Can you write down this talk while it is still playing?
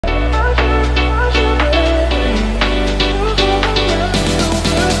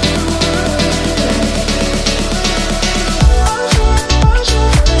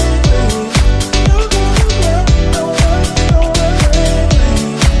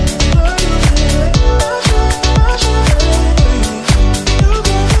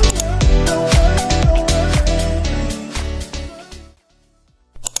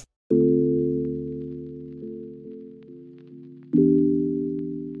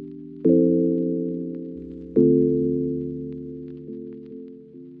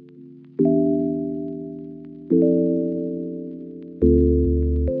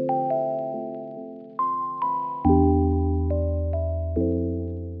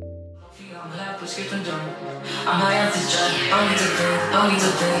I'm high off this drug, only to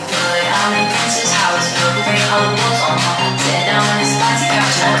think, feel like I'm in Prince's house, purple paint all the walls on. Sit down on this fancy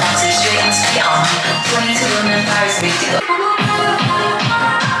couch and I concentrate and stay on. 22 women in Paris, big deal.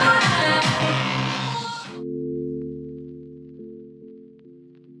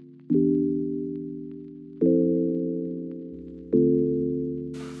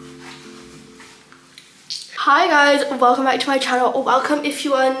 Hi guys, welcome back to my channel, or welcome if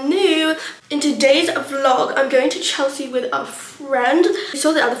you are new. In today's vlog, I'm going to Chelsea with a friend. You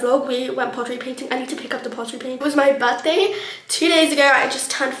saw the other vlog, we went pottery painting. I need to pick up the pottery paint. It was my birthday 2 days ago. I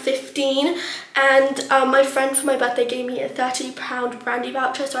just turned 15 and my friend for my birthday gave me a £30 brandy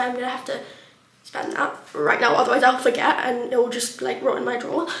voucher, so I'm gonna have to spend that right now, otherwise I'll forget and it will just like rot in my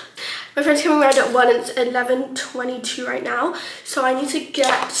drawer. My friend's coming around at 1 and it's 11:22 right now, so I need to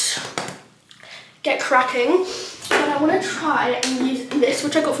get cracking. And I want to try and use this,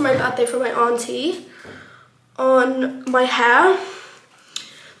 which I got for my birthday from my auntie, on my hair,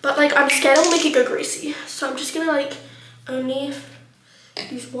 but like I'm scared I'll make it go greasy, so I'm just gonna like only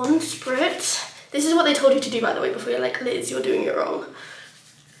use one spritz. This is what they told you to do, by the way, before you're like, Liz, you're doing it wrong.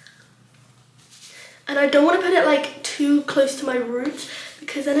 And I don't want to put it like too close to my roots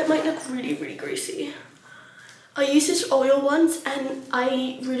because then it might look really, really greasy. I used this oil once and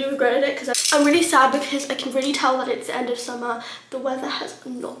I really regretted it because I'm really sad because I can really tell that it's the end of summer. The weather has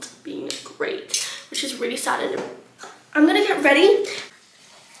not been great, which is really sad. And I'm gonna get ready.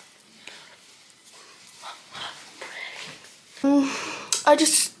 I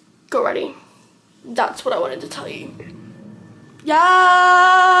just got ready. That's what I wanted to tell you.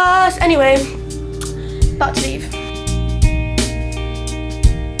 Yes! Anyway, about to leave.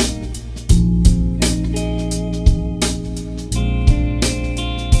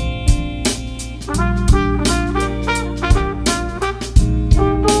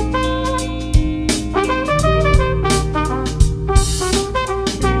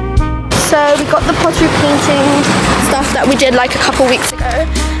 So we got the pottery painting stuff that we did like a couple weeks ago.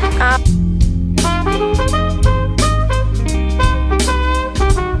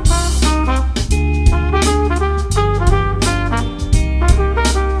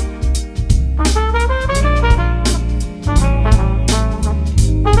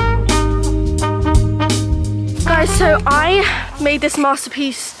 Guys, so I made this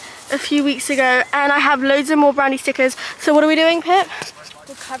masterpiece a few weeks ago and I have loads of more brandy stickers. So what are we doing, Pip?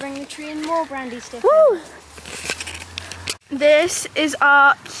 We're covering the tree in more brandy stickers. Woo! This is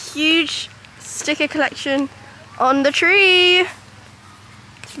our huge sticker collection on the tree.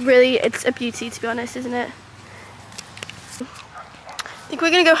 It's a beauty, to be honest, isn't it? I think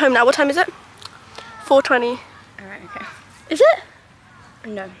we're gonna go home now. What time is it? 4:20. Alright, okay. Is it?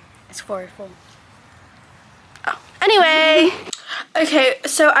 No, it's 4:04. Oh. Anyway. Okay,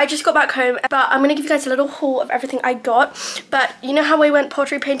 so I just got back home, but I'm gonna give you guys a little haul of everything I got. But you know how I went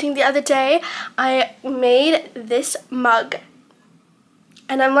pottery painting the other day? I made this mug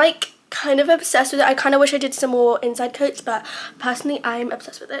and I'm like kind of obsessed with it. I kind of wish I did some more inside coats, but personally I'm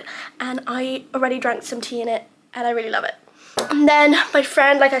obsessed with it and I already drank some tea in it and I really love it. And then my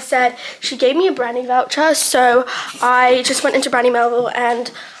friend, like I said, she gave me a brandy voucher, so I just went into Brandy Melville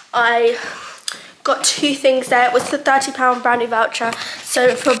and I got two things there. It was the £30 brandy voucher,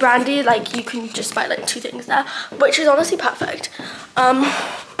 so for brandy like you can just buy like 2 things there, which is honestly perfect.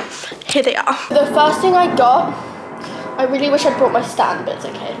 Here they are. The first thing I got, I really wish I'd brought my stand, but it's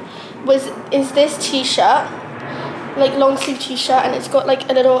okay, is this t-shirt, like long sleeve t-shirt, and it's got like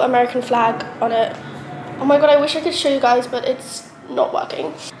a little American flag on it. Oh my god, I wish I could show you guys, but it's not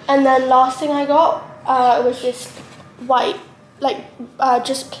working. And then last thing I got was this white, like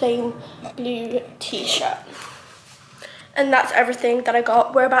just plain blue t-shirt. And that's everything that I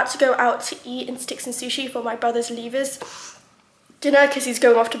got. We're about to go out to eat in Sticks and Sushi for my brother's leavers dinner because he's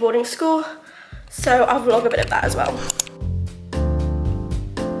going off to boarding school, so I'll vlog a bit of that as well.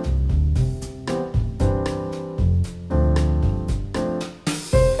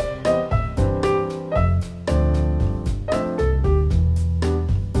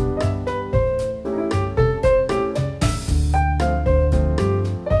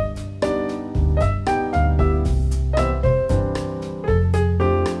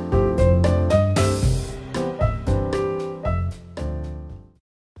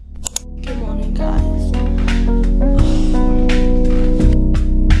 Good morning, guys.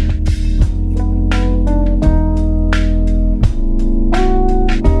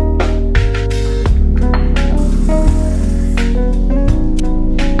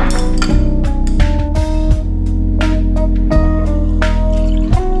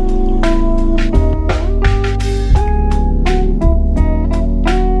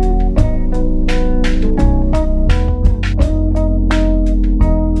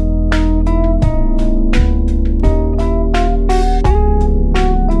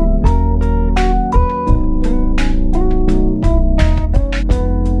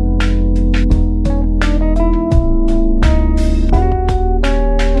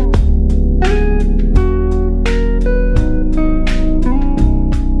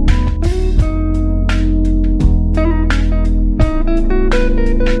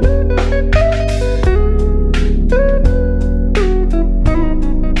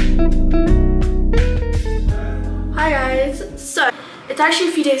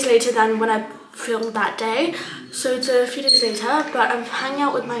 days later than when I filmed that day, so it's a few days later, but I'm hanging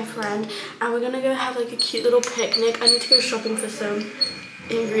out with my friend and we're gonna go have like a cute little picnic. I need to go shopping for some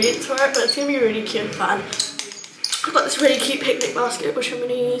ingredients for it, but it's gonna be really cute and fun. I've got this really cute picnic basket which I'm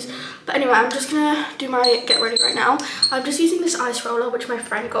gonna use, but anyway, I'm just gonna do my get ready right now. I'm just using this ice roller which my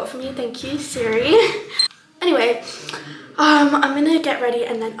friend got for me. Thank you, Siri. Anyway, I'm gonna get ready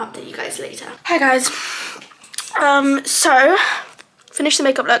and then update you guys later. Hi guys, so finished the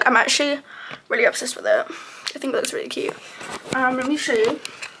makeup look. I'm actually really obsessed with it. I think it looks really cute. Let me show you.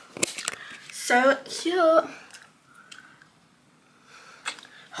 So cute. Oh,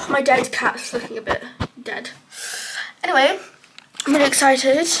 my dad's cat's looking a bit dead. Anyway, I'm really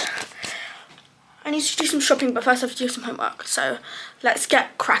excited. I need to do some shopping, but first I have to do some homework. So let's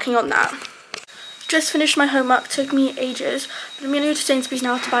get cracking on that. Just finished my homework, took me ages. But I'm gonna go to Sainsbury's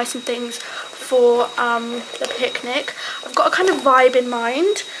now to buy some things for the picnic. I've got a kind of vibe in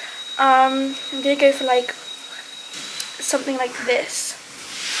mind. I'm gonna go for like something like this.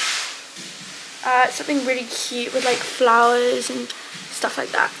 Something really cute with like flowers and stuff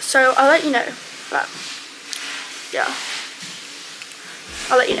like that. So I'll let you know, but yeah,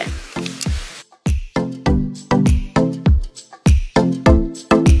 I'll let you know.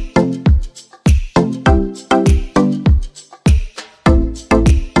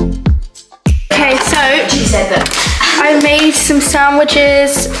 Okay, so She said that. I made some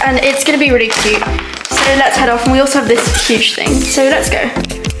sandwiches and it's gonna be really cute. So let's head off, and we also have this huge thing. So let's go.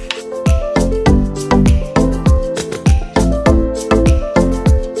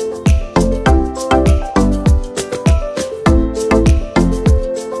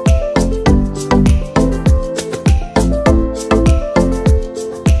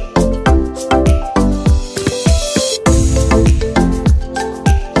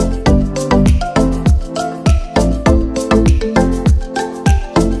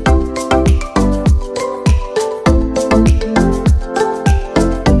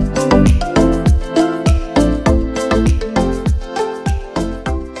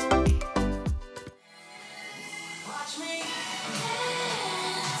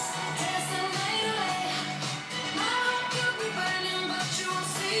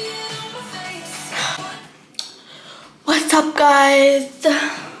 What's up guys?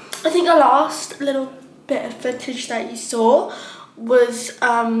 I think the last little bit of footage that you saw was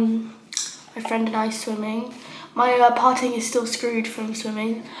my friend and I swimming. My parting is still screwed from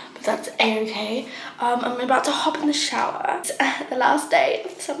swimming, but that's a-okay. I'm about to hop in the shower. It's the last day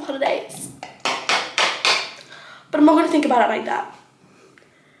of the summer holidays. But I'm not going to think about it like that,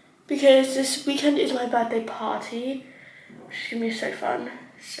 because this weekend is my birthday party, which is going to be so fun.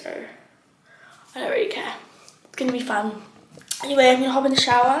 So I don't really care. It's gonna be fun. Anyway, I'm gonna hop in the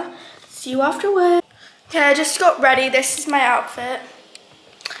shower. See you afterwards. Okay, I just got ready. This is my outfit.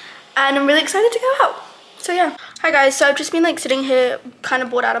 And I'm really excited to go out. So yeah. Hi guys, so I've just been like sitting here kind of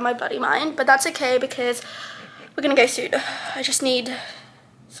bored out of my bloody mind, but that's okay because we're gonna go soon. I just need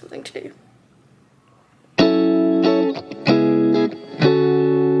something to do.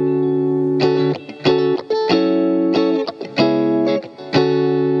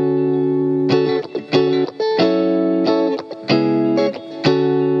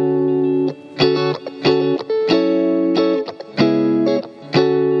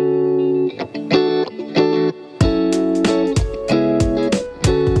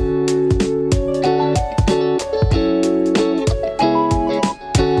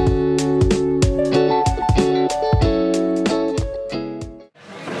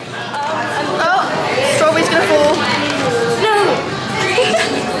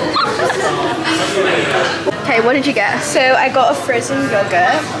 What did you get? So I got a frozen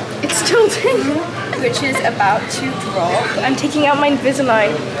yogurt. It's tilting. Which is about to drop. I'm taking out my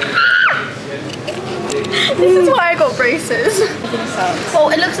Invisalign. This is why I got braces. Well,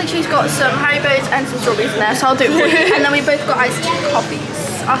 it looks like she's got some Haribos and some strawberries in there, so I'll do it for you. And then we both got iced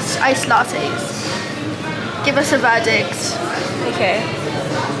coffees, iced lattes. Give us a verdict. Okay.